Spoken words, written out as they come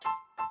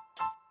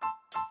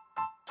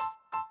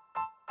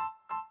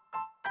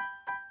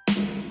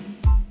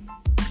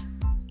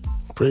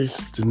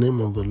Praise the name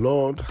of the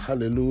Lord.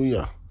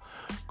 Hallelujah.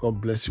 God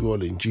bless you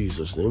all in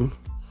Jesus' name.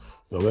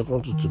 You're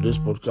welcome to today's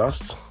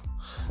podcast,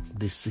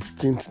 the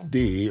 16th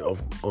day of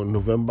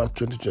November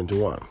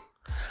 2021.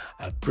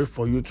 I pray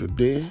for you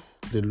today.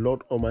 The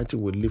Lord Almighty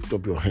will lift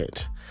up your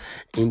head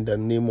in the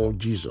name of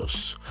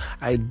Jesus.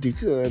 I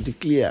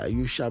declare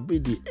you shall be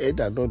the head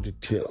and not the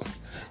tail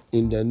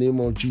in the name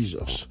of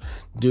Jesus.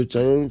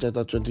 Deuteronomy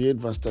chapter 28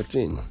 verse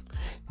 13.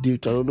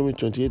 Deuteronomy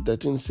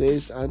 28:13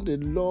 says, "And the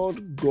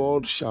Lord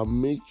God shall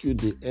make you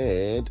the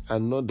head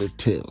and not the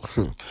tail,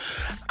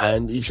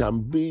 and he shall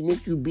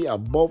make you be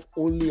above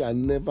only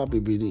and never be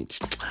beneath."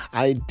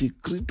 I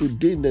decree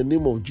today in the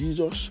name of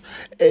Jesus,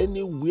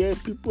 anywhere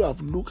people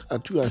have looked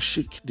at you and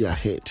shake their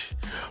head,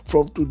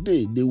 from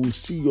today they will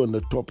see you on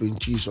the top in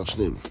Jesus'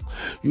 name.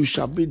 You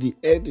shall be the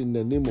head in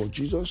the name of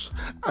Jesus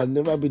and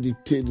never be the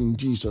tail in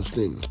Jesus'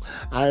 name.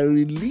 I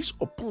release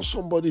upon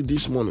somebody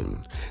this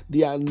morning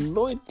the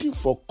anointing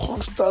for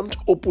constant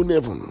open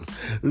heaven.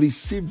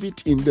 Receive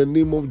it in the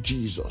name of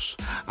Jesus.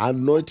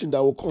 Anointing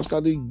that will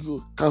constantly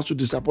cancel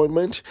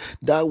disappointment.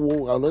 That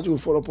anointing will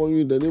fall upon you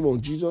in the name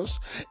of Jesus.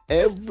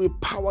 Every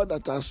power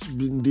that has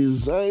been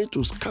designed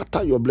to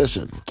scatter your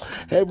blessing,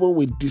 heaven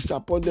will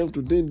disappoint them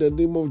today in the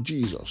name of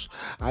Jesus.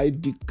 I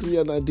decree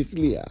and I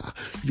declare,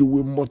 you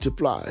will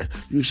multiply.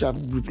 You shall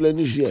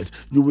replenish yet.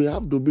 You will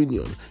have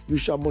dominion. You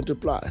shall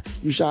multiply.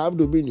 You shall have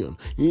dominion.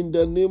 In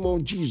the name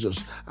of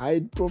Jesus,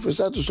 I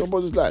prophesy to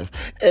somebody's life,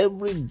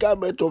 every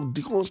garment of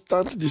the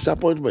constant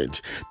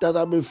disappointment that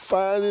have been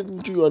firing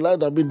into your life,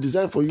 that have been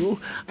designed for you,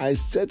 I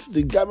set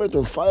the garment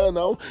on fire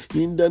now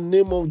in the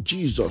name of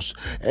Jesus.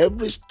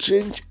 Every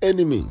strange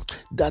enemy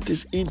that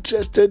is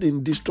interested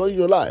in destroying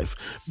your life,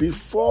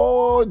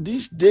 before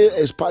this day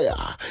expire,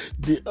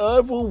 the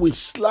heaven will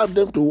slap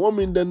them to warm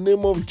in the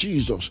name of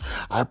Jesus.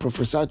 I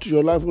prophesy to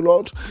your life,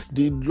 Lord,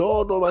 the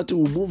Lord Almighty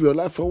will move your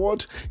life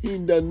forward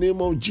in the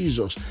name of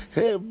Jesus.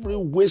 Every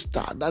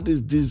waster that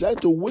is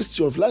designed to waste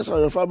your life and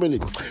your family,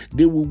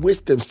 they will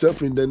waste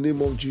themselves in the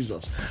name of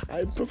Jesus.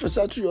 I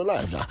prophesy to your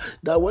life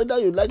that whether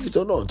you like it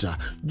or not,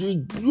 the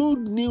good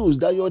news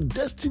that your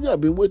destiny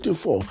have been waiting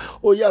for,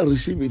 oh yeah,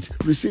 receive it,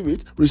 receive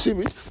it, receive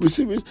it,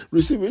 receive it,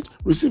 receive it,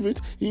 receive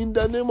it in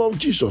the name of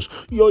Jesus.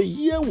 Your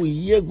ear will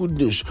hear good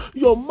news.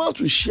 Your mouth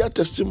will share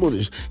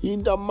testimonies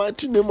in the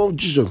mighty name of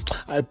Jesus.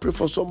 I pray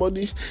for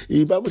somebody.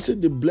 The Bible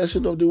said the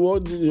blessing of the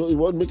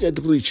world make it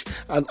rich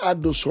and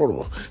add no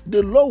sorrow.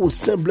 The Lord will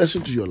send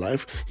blessing to your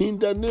life in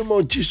the name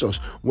of Jesus.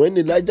 When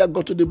Elijah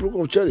got to the brook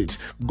of Cherith,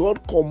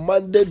 God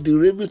commanded the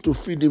raven to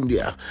feed him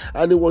there,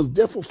 and he was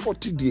there for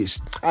 40 days.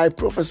 I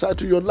prophesy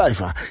to your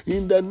life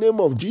in the name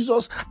of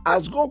Jesus,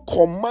 as God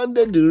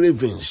commanded the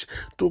ravens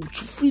to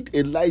feed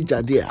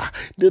Elijah there,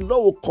 the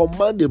Lord will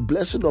command a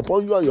blessing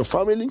upon you and your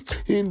family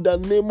in the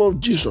name of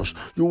Jesus.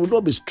 You will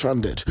not be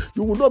stranded.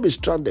 You will not be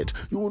stranded.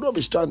 You will not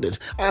be stranded.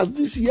 As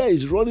this year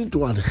is running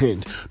to an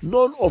end,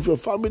 none of your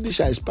family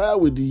shall expire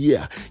with the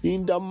year.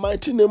 In the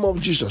mighty name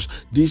of Jesus,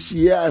 this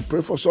year I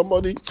pray for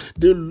somebody,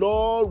 the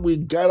Lord will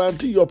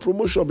guarantee your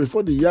promotion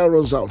before the year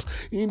runs out.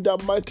 In the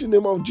mighty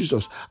name of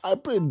Jesus, I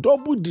pray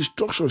double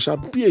destruction shall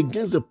be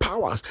against the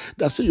powers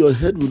that say your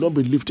head will not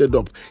be lifted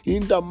up.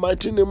 In the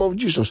mighty name of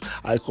Jesus,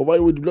 I cover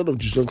you with the blood of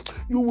Jesus.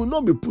 You will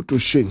not be put to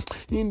shame.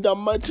 In the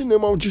mighty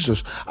name of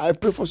Jesus, I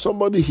pray for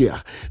somebody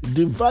here.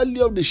 The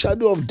valley of the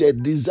shadow of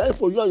death designed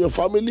for you and your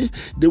family,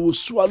 they will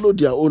swallow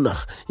their owner.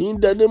 In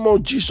the name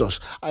of Jesus,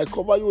 I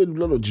cover you with the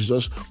blood of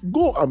Jesus.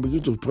 Go and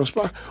begin to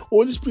prosper.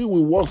 Holy Spirit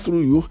will walk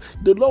through you.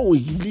 The Lord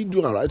will lead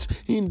you aright.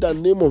 In the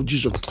name of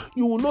Jesus,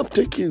 you will not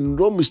take a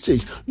wrong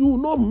mistake. You will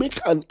not make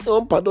an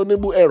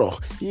unpardonable error.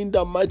 In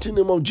the mighty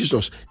name of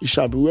Jesus, it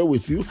shall be well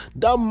with you.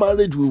 That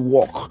marriage will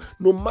work.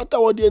 No matter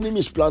what the enemy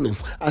is planning,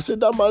 I said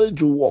that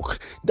marriage will work.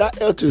 That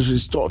health is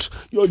restored.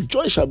 Your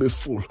joy shall be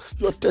full.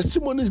 Your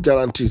testimony is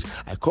guaranteed.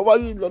 I cover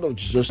you in the blood of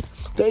Jesus.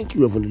 Thank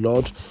you, Heavenly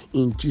Lord.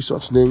 In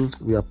Jesus' name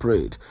we are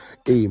prayed.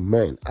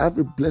 Amen. Have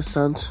a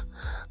blessed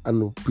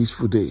and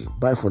peaceful day.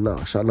 Bye for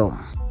now. Shalom.